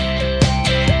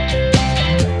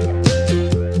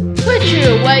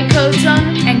coats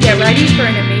on, and get ready for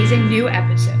an amazing new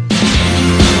episode.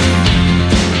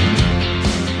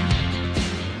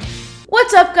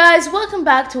 What's up, guys? Welcome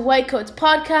back to White Coats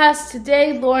Podcast.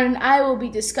 Today, Lauren and I will be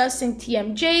discussing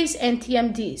TMJs and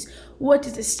TMDs. What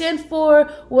does it stand for?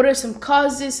 What are some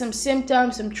causes, some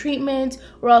symptoms, some treatments?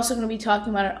 We're also going to be talking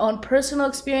about our own personal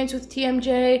experience with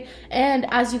TMJ. And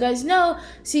as you guys know,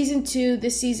 Season 2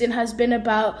 this season has been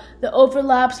about the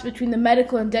overlaps between the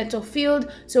medical and dental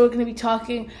field. So we're going to be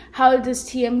talking how does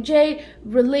TMJ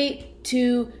relate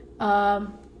to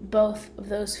both of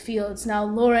those fields. Now,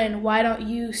 Lauren, why don't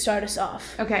you start us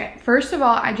off? Okay, first of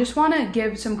all, I just want to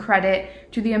give some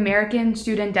credit to the American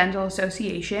Student Dental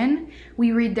Association.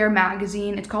 We read their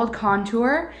magazine. It's called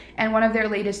Contour, and one of their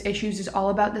latest issues is all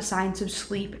about the science of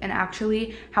sleep and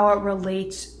actually how it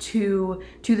relates to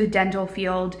the dental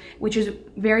field, which is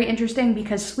very interesting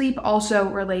because sleep also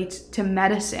relates to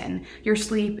medicine. Your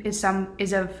sleep is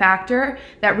a factor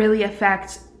that really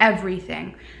affects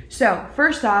everything. So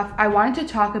first off, I wanted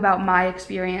to talk about my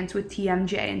experience with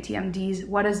TMJ and TMDs.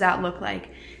 What does that look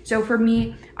like? So for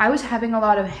me, I was having a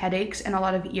lot of headaches and a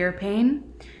lot of ear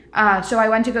pain. So I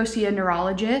went to go see a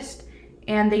neurologist,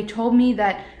 and they told me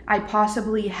that I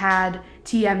possibly had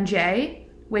TMJ,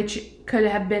 which could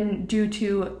have been due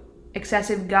to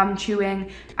excessive gum chewing.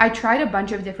 I tried a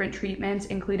bunch of different treatments,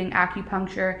 including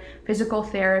acupuncture, physical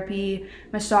therapy,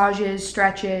 massages,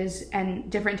 stretches,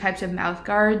 and different types of mouth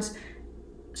guards.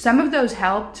 Some of those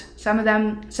helped. Some of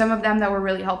them that were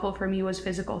really helpful for me was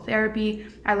physical therapy.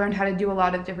 I learned how to do a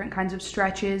lot of different kinds of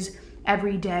stretches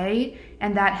every day,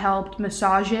 and that helped.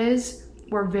 Massages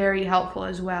were very helpful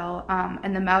as well.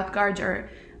 And the mouth guards are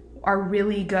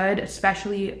really good,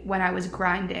 especially when I was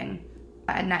grinding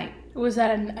at night. Was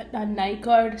that a night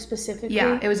guard specifically?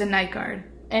 Yeah, it was a night guard.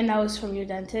 And that was from your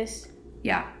dentist?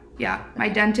 Yeah. My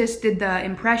dentist did the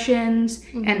impressions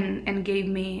and gave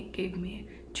me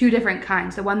 2 different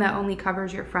kinds. The one that only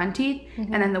covers your front teeth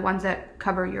and then the ones that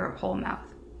cover your whole mouth.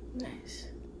 Nice.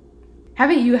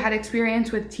 Haven't you had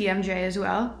experience with TMJ as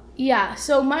well? Yeah,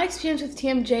 so my experience with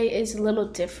TMJ is a little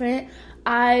different.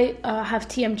 I have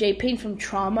TMJ pain from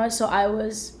trauma, so I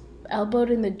was elbowed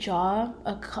in the jaw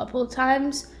a couple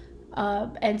times.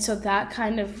 And so that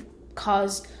kind of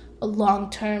caused a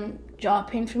long-term jaw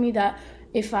pain for me that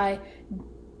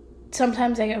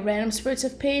sometimes I get random spurts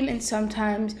of pain, and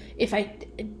sometimes if I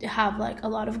have like a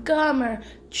lot of gum or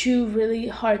chew really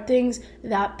hard things,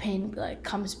 that pain like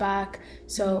comes back.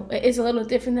 So it is a little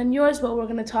different than yours, but we're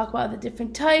going to talk about the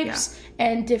different types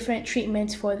and different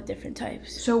treatments for the different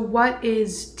types. So what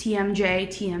is TMJ,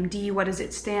 TMD? What does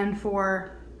it stand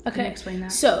for? Okay. Can you explain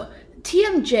that? So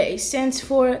TMJ stands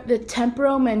for the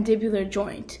temporomandibular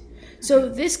joint. So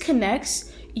this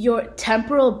connects your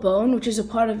temporal bone, which is a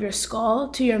part of your skull,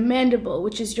 to your mandible,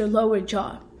 which is your lower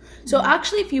jaw. So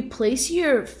actually, if you place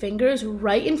your fingers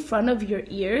right in front of your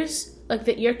ears, like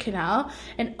the ear canal,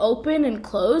 and open and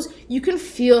close, you can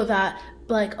feel that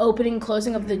like opening and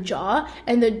closing of the jaw,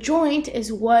 and the joint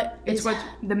is what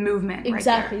the movement.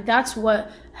 Exactly. Right there. That's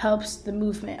what helps the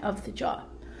movement of the jaw.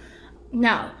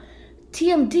 Now,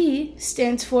 TMD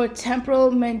stands for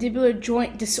temporal mandibular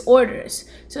joint disorders.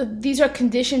 So these are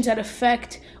conditions that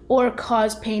affect or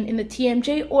cause pain in the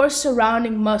TMJ or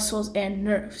surrounding muscles and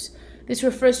nerves. This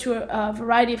refers to a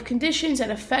variety of conditions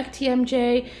that affect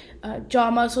TMJ,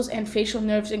 jaw muscles, and facial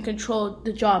nerves and control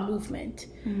the jaw movement.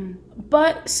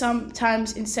 But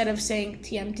sometimes instead of saying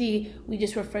TMD, we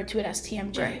just refer to it as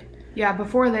TMJ. Right. Yeah,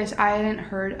 before this, I hadn't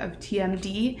heard of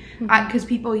TMD because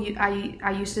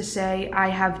I used to say I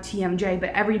have TMJ, but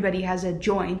everybody has a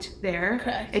joint there.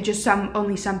 Correct. It just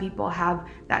only some people have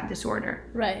that disorder.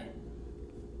 Right.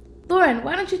 Lauren,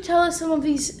 why don't you tell us some of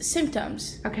these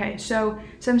symptoms? Okay, so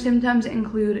some symptoms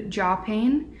include jaw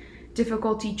pain,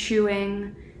 difficulty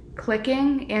chewing,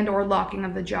 clicking, and or locking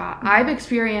of the jaw. I've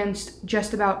experienced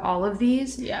just about all of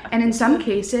these. Yeah. And in some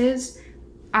cases,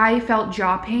 I felt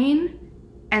jaw pain,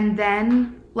 and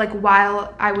then like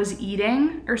while I was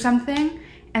eating or something,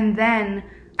 and then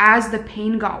as the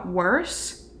pain got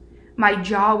worse, my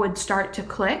jaw would start to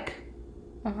click,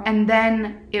 and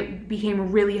then it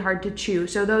became really hard to chew.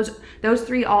 So those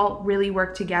 3 all really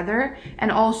work together.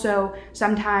 And also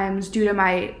sometimes due to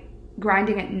my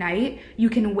grinding at night,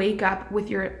 you can wake up with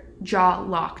your jaw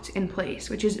locked in place,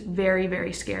 which is very,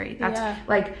 very scary. That's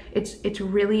like it's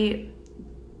really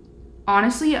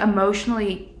honestly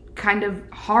emotionally kind of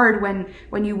hard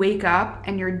when you wake up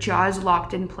and your jaw is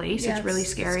locked in place. It's really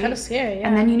scary. It's kind of scary, yeah.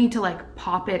 And then you need to like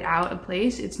pop it out of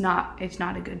place. It's not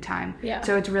a good time. Yeah.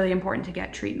 So it's really important to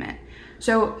get treatment.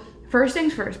 So first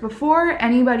things first, before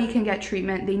anybody can get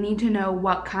treatment, they need to know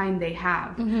what kind they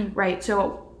have, right?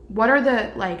 So what are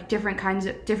the like different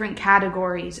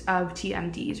categories of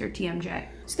TMDs or TMJ?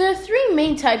 So there are three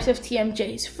main types of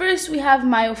TMJs. First, we have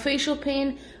myofascial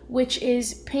pain, which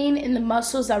is pain in the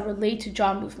muscles that relate to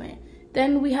jaw movement.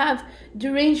 Then we have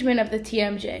derangement of the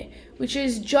TMJ, which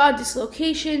is jaw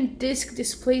dislocation, disc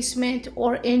displacement,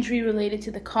 or injury related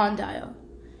to the condyle.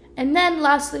 And then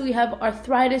lastly, we have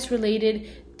arthritis-related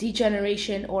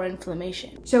degeneration or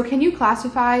inflammation. So can you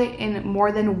classify in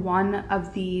more than one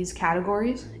of these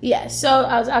categories? Yeah, so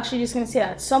I was actually just going to say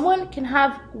that. Someone can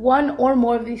have one or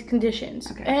more of these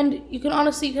conditions. Okay. And you can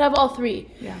have all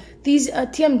three. Yeah. These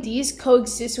TMDs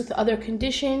coexist with other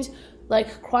conditions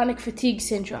like chronic fatigue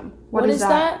syndrome. What is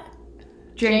that?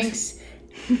 Jinx.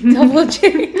 Double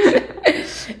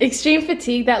jinx. Extreme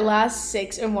fatigue that lasts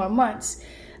 6 or more months.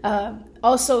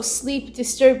 Also, sleep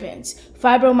disturbance,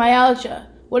 fibromyalgia.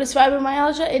 What is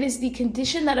fibromyalgia? It is the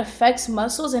condition that affects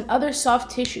muscles and other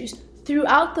soft tissues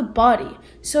throughout the body.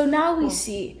 So now we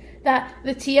see that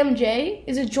the TMJ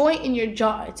is a joint in your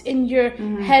jaw. It's in your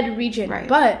head region. Right.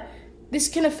 But this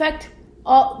can affect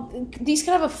these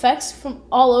can have effects from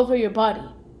all over your body.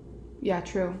 Yeah,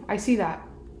 true. I see that.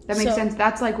 That makes sense.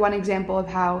 That's like one example of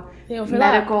how they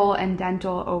overlap. Medical and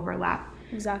dental overlap.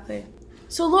 Exactly.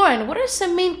 So Lauren, what are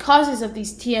some main causes of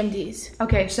these TMDs?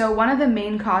 Okay, so one of the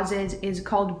main causes is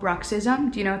called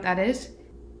bruxism. Do you know what that is?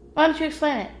 Why don't you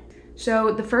explain it?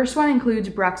 So the first one includes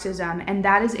bruxism, and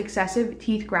that is excessive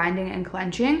teeth grinding and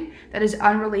clenching that is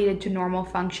unrelated to normal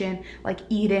function like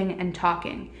eating and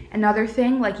talking. Another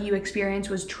thing like you experienced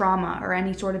was trauma or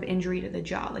any sort of injury to the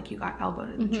jaw, like you got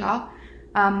elbowed in the jaw.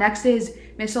 Next is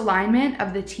misalignment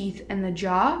of the teeth and the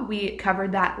jaw. We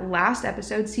covered that last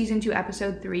episode, season 2,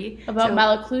 episode 3. About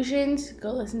malocclusions.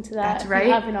 Go listen to that. That's right. If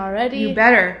you haven't already. You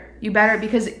better,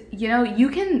 because, you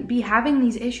can be having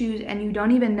these issues and you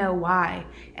don't even know why.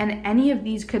 And any of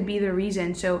these could be the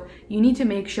reason. So you need to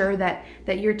make sure that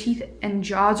your teeth and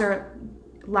jaws are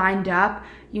lined up.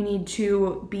 You need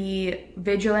to be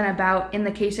vigilant about, in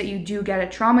the case that you do get a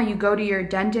trauma, you go to your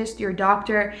dentist, your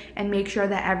doctor, and make sure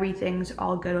that everything's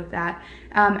all good with that.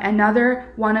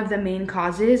 Another one of the main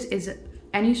causes is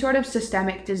any sort of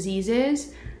systemic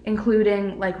diseases,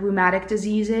 including like rheumatic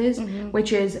diseases,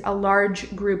 which is a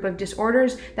large group of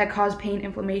disorders that cause pain,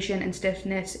 inflammation, and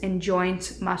stiffness in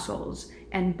joints, muscles,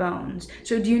 and bones.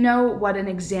 So do you know what an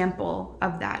example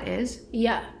of that is?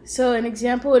 Yeah. So an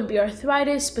example would be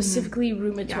arthritis, specifically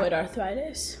rheumatoid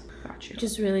arthritis. Gotcha. Which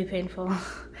is really painful.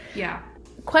 Yeah.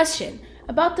 Question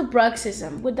about the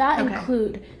bruxism. Would that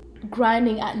include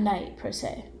grinding at night per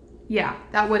se? Yeah,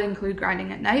 that would include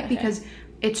grinding at night because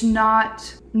it's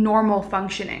not normal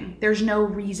functioning. There's no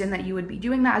reason that you would be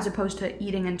doing that as opposed to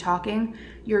eating and talking.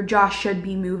 Your jaw should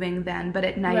be moving then, but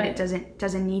at night it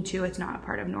doesn't need to. It's not a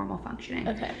part of normal functioning.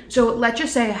 Okay. So let's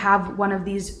just say I have one or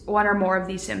more of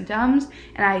these symptoms,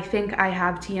 and I think I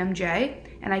have TMJ,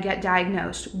 and I get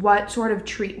diagnosed. What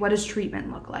does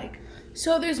treatment look like?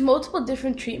 So there's multiple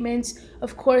different treatments,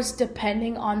 of course,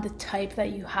 depending on the type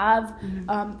that you have,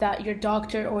 that your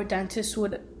doctor or dentist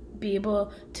would be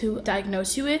able to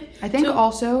diagnose you with. I think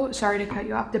also, sorry to cut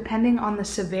you off, depending on the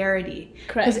severity.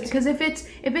 Correct. Because if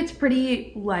it's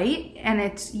pretty light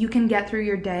and you can get through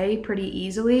your day pretty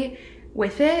easily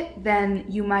with it, then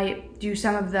you might do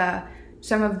some of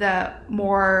the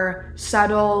more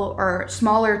subtle or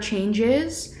smaller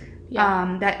changes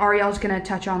that Ariel's going to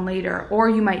touch on later, or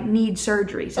you might need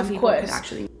surgery. Some people could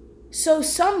actually. So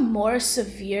some more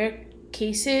severe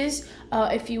cases,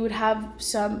 if you would have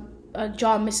some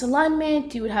jaw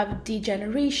misalignment, you would have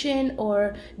degeneration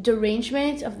or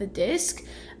derangement of the disc,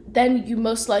 then you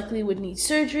most likely would need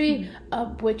surgery,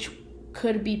 which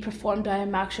could be performed by a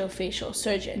maxillofacial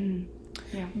surgeon.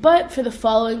 Yeah. But for the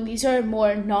following, these are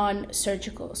more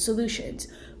non-surgical solutions.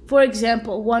 For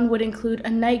example, one would include a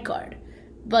night guard.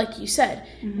 Like you said,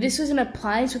 this was an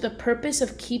appliance with the purpose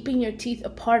of keeping your teeth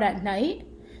apart at night.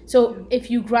 So if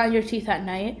you grind your teeth at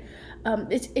night,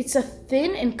 it's a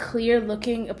thin and clear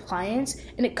looking appliance,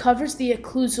 and it covers the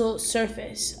occlusal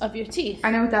surface of your teeth.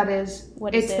 I know what that is.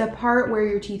 It's the part where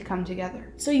your teeth come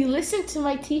together. So you listened to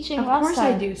my teaching last time. Of course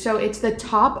I do. So it's the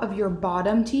top of your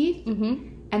bottom teeth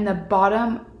and the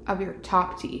bottom of your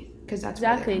top teeth, because that's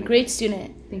exactly. Great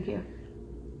student. Thank you.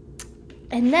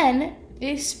 And then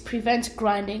this prevents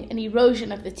grinding and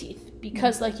erosion of the teeth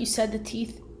because, like you said, the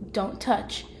teeth don't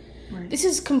touch. Right. This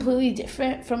is completely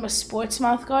different from a sports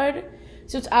mouth guard.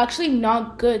 So it's actually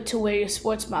not good to wear your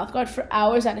sports mouth guard for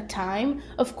hours at a time.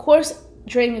 Of course,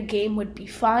 during a game would be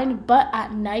fine, but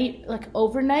at night, like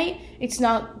overnight, it's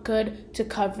not good to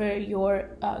cover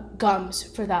your gums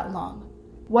for that long.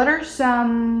 What are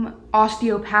some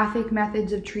osteopathic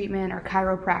methods of treatment or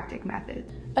chiropractic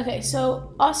methods? Okay,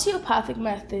 so osteopathic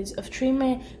methods of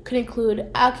treatment could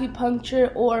include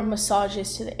acupuncture or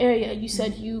massages to the area. You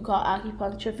said you got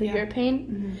acupuncture for your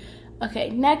pain? Okay,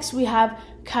 next we have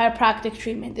chiropractic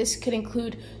treatment. This could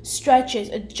include stretches,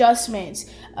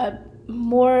 adjustments,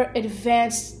 more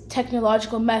advanced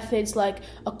technological methods like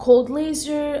a cold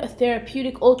laser, a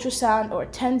therapeutic ultrasound, or a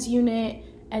TENS unit.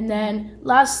 And then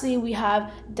lastly, we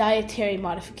have dietary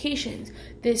modifications.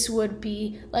 This would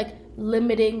be like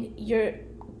limiting your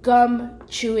gum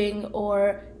chewing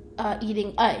or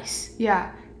eating ice.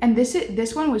 Yeah, and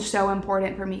this one was so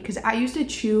important for me because I used to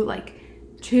chew like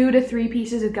 2 to 3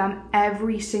 pieces of gum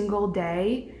every single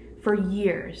day for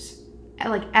years,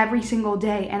 like every single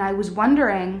day, and I was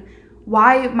wondering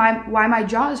why my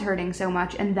jaw is hurting so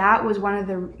much, and that was one of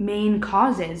the main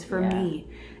causes for me.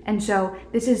 And so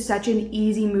this is such an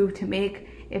easy move to make.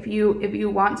 If you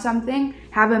want something,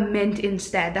 have a mint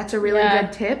instead. That's a really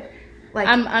good tip. Like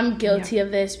I'm guilty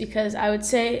of this because I would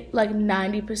say like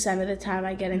 90% of the time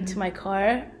I get into my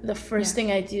car, the first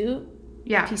thing I do,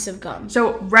 piece of gum.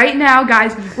 So right now,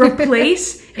 guys,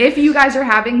 replace, if you guys are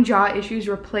having jaw issues,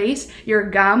 replace your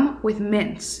gum with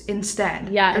mints instead.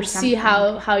 Yeah, and see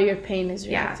how your pain is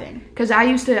reacting. Because I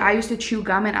used to chew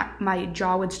gum and my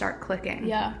jaw would start clicking.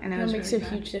 Yeah, and that makes a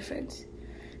huge difference.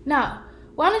 Now,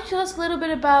 why don't you tell us a little bit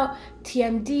about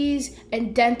TMDs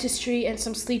and dentistry and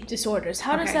some sleep disorders?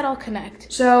 How does that all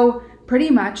connect? So pretty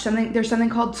much there's something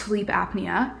called sleep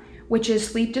apnea, which is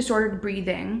sleep disordered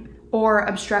breathing or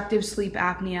obstructive sleep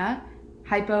apnea,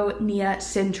 hypopnea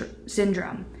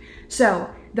syndrome. So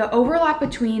the overlap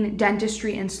between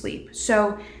dentistry and sleep.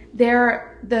 So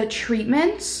the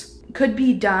treatments could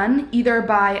be done either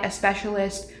by a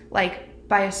specialist, like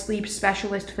by a sleep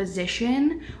specialist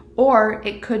physician, or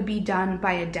it could be done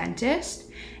by a dentist.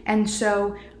 And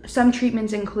so some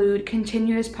treatments include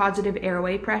continuous positive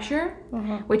airway pressure,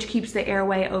 which keeps the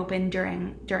airway open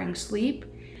during sleep.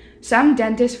 Some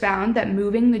dentists found that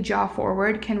moving the jaw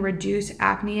forward can reduce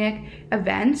apneic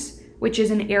events, which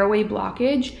is an airway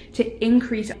blockage, to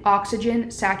increase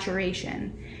oxygen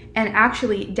saturation. And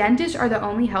actually, dentists are the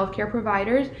only healthcare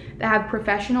providers that have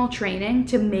professional training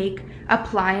to make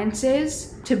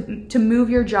appliances to move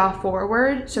your jaw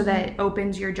forward so that it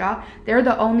opens your jaw. They're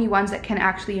the only ones that can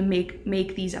actually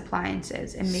make these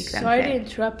appliances and make them fit. Sorry to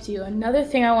interrupt you. Another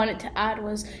thing I wanted to add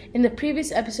was in the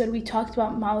previous episode we talked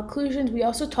about malocclusions. We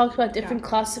also talked about different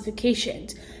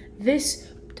classifications.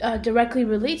 This directly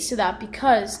relates to that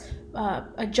because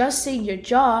adjusting your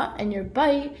jaw and your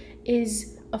bite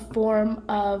is a form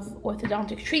of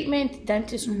orthodontic treatment,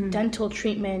 dental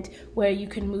treatment, where you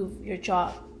can move your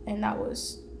jaw. And that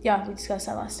was, we discussed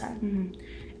that last time.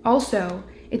 Also,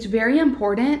 it's very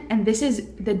important, and this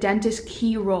is the dentist's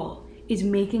key role, is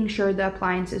making sure the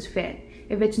appliances fit.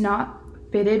 If it's not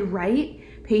fitted right,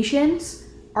 patients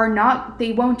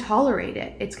they won't tolerate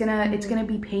it. It's gonna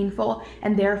be painful,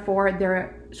 and therefore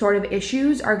their sort of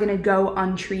issues are gonna go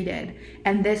untreated.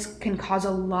 And this can cause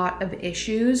a lot of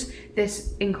issues,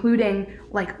 this including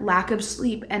like lack of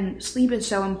sleep. And sleep is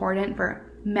so important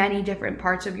for many different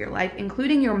parts of your life,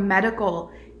 including your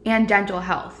medical and dental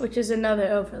health. Which is another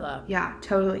overlap. Yeah,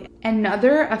 totally.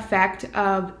 Another effect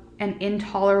of an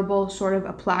intolerable sort of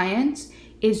appliance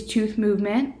is tooth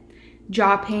movement,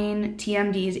 jaw pain,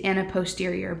 TMDs, and a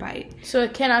posterior bite. So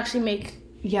it can actually make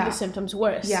the symptoms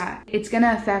worse. Yeah, it's going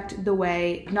to affect the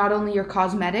way, not only your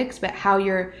cosmetics, but how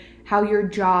your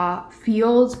jaw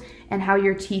feels and how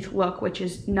your teeth look, which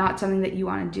is not something that you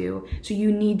want to do. So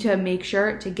you need to make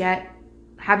sure to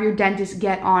have your dentist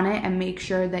get on it and make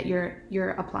sure that your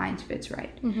appliance fits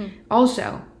right.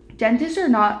 Also, dentists are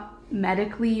not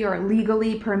medically or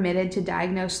legally permitted to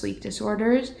diagnose sleep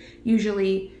disorders.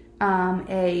 Usually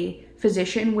a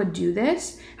physician would do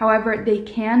this. However, they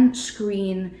can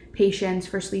screen patients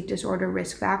for sleep disorder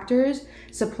risk factors,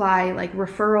 supply like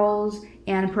referrals,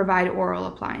 and provide oral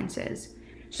appliances.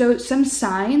 So some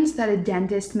signs that a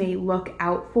dentist may look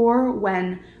out for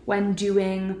when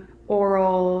doing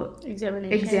oral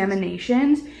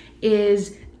examinations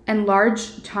is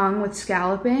enlarged tongue with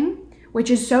scalloping,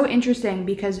 which is so interesting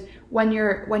because when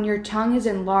your tongue is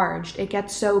enlarged, it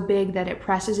gets so big that it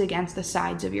presses against the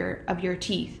sides of your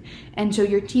teeth. And so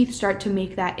your teeth start to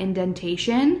make that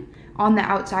indentation on the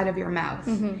outside of your mouth.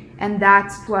 And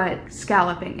that's what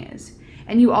scalloping is.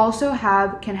 And you also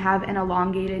can have an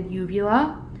elongated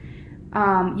uvula.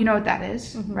 You know what that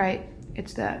is, right?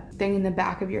 It's the thing in the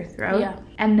back of your throat. Yeah.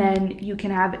 And then you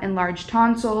can have enlarged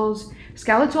tonsils.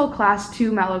 Skeletal class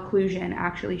 2 malocclusion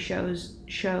actually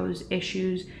shows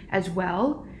issues as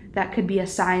well. That could be a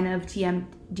sign of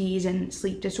TMDs and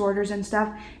sleep disorders and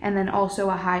stuff. And then also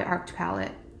a high arched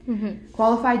palate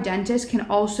Qualified dentists can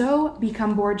also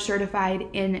become board certified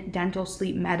in dental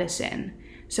sleep medicine.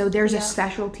 So there's a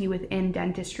specialty within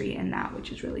dentistry in that,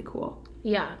 which is really cool.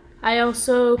 Yeah. I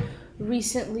also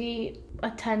recently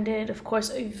attended, of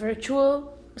course, a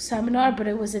virtual seminar, but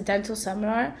it was a dental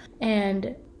seminar,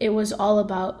 and it was all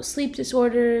about sleep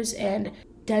disorders and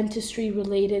dentistry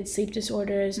related sleep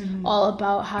disorders, all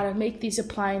about how to make these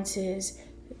appliances,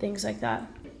 things like that.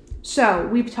 So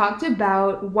we've talked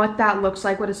about what that looks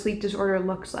like, what a sleep disorder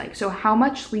looks like. So how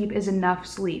much sleep is enough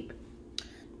sleep?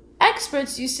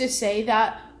 Experts used to say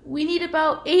that we need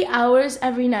about 8 hours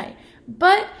every night,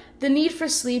 but the need for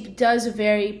sleep does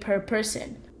vary per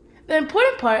person. The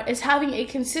important part is having a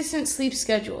consistent sleep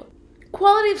schedule.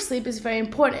 Quality of sleep is very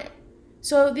important.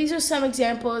 So these are some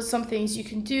examples, some things you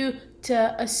can do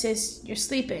to assist your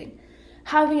sleeping.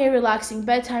 Having a relaxing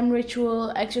bedtime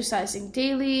ritual, exercising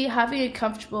daily, having a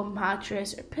comfortable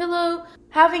mattress or pillow,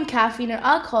 having caffeine or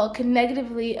alcohol can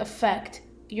negatively affect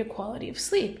your quality of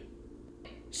sleep.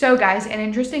 So guys, an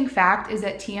interesting fact is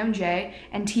that TMJ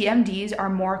and TMDs are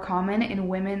more common in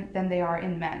women than they are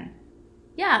in men.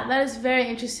 Yeah, that is very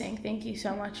interesting. Thank you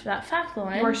so much for that fact,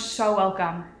 Lauren. You are so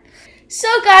welcome. So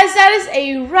guys, that is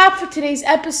a wrap for today's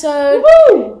episode.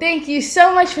 Woo! Thank you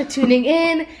so much for tuning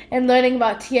in and learning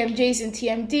about TMJs and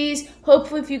TMDs.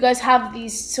 Hopefully if you guys have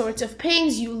these sorts of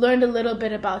pains, you learned a little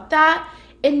bit about that.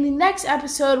 In the next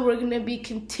episode, we're going to be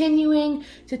continuing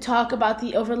to talk about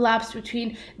the overlaps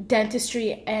between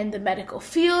dentistry and the medical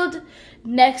field.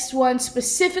 Next one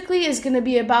specifically is going to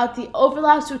be about the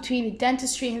overlaps between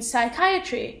dentistry and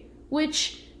psychiatry,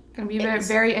 which Gonna be a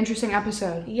very interesting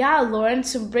episode. Yeah, Lauren,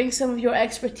 so bring some of your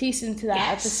expertise into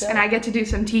that episode. And I get to do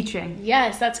some teaching.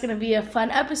 Yes, that's going to be a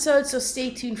fun episode, so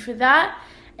stay tuned for that.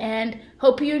 And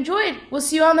hope you enjoyed. We'll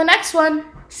see you on the next one.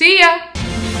 See ya!